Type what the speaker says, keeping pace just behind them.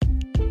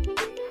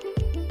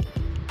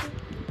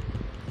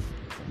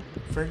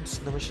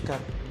Friends नमस्कार।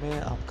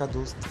 मैं आपका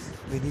दोस्त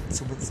विनीत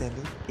सुमन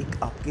सैनी।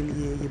 एक आपके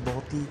लिए ये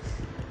बहुत ही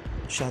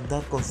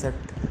शानदार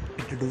कॉन्सेप्ट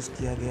इंट्रोड्यूस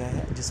किया गया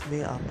है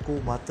जिसमें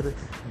आपको मात्र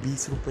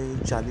 20 रुपये,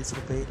 40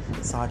 रुपये,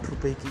 60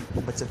 रुपये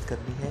की बचत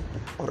करनी है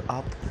और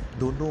आप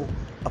दोनों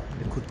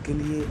अपने खुद के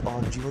लिए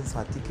और जीवन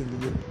साथी के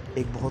लिए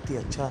एक बहुत ही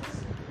अच्छा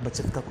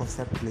बचत का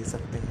कॉन्सेप्ट ले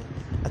सकते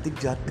हैं। अधिक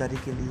जानकारी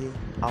के लिए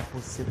आप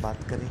मुझसे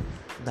बात करें।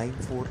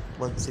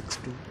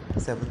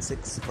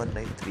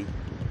 9416276193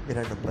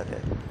 मेरा नंबर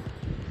है।